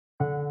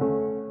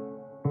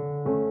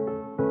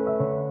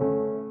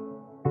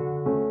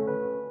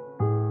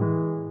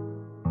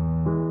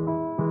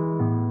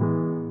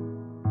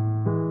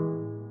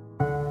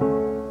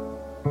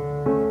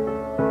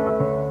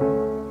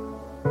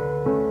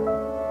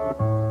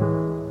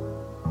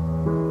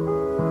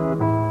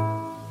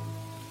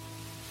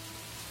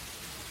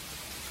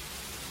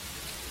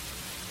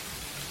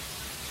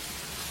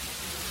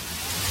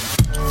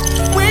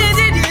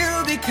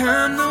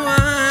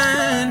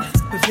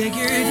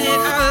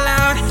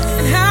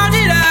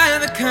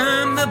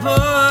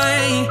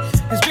boy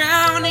who's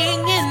drowning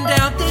in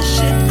doubt. This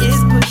shit is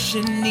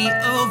pushing me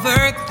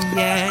over the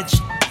edge.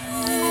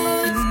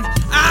 And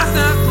I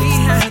thought we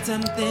had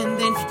something,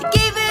 then you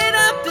gave it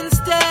up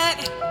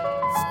instead.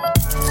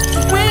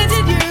 When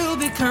did you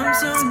become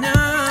so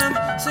numb,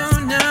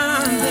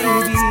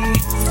 baby?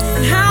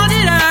 And how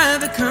did I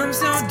become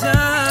so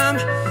dumb?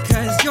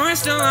 Because you're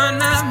still on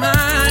my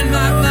mind,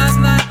 my.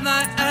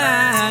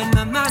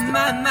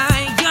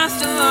 You're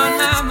still on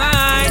my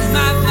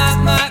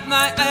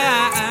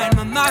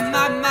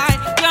mind, my.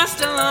 You're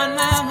still on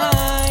my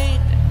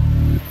mind.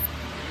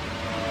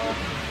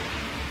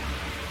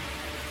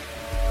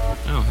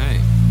 Oh, hey.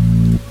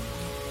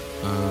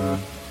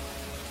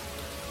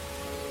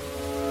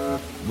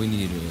 We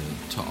need to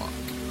talk.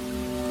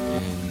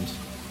 And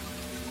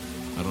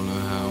I don't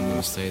know how I'm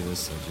gonna say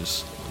this, I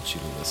just want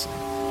you to listen.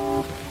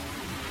 Okay.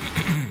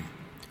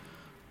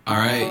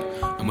 Alright,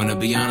 I'm gonna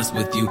be honest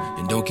with you,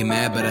 and don't get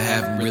mad, but I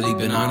haven't really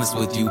been honest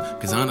with you.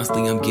 Cause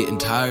honestly, I'm getting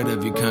tired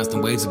of your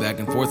constant waves of back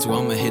and forth, so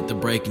I'ma hit the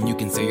brake and you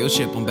can sail your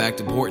ship on back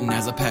to port. And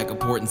as I pack a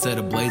port and set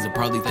ablaze, I'll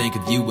probably think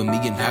of you and me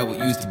and how it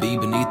used to be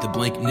beneath the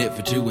blanket knit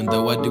for two. And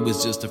though I do,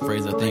 it's just a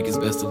phrase I think is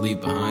best to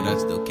leave behind. I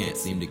still can't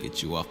seem to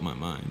get you off my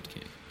mind.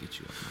 Can't get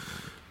you off my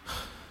mind.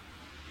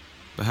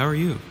 But how are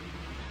you?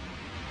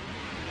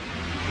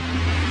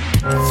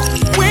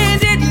 When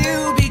did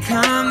you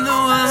become the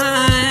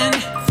one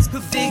who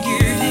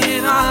figured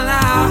it all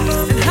out?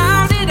 And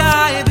how did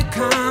I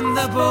become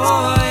the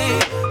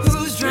boy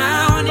who's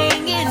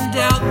drowning in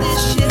doubt?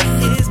 This shit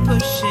is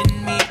pushing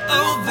me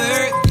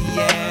over the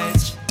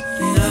edge.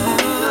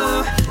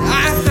 No,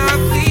 I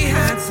thought we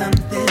had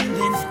something,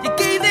 then you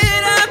gave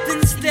it up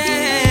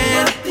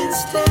instead.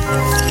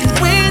 And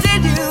when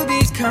did you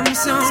become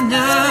so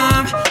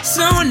numb,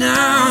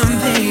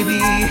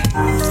 baby?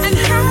 And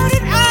how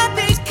did I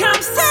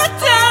become so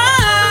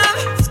dumb?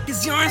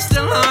 Cause you're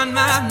still on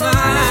my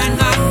mind,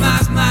 my.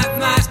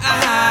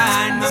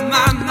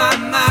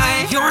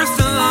 You're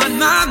still on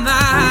my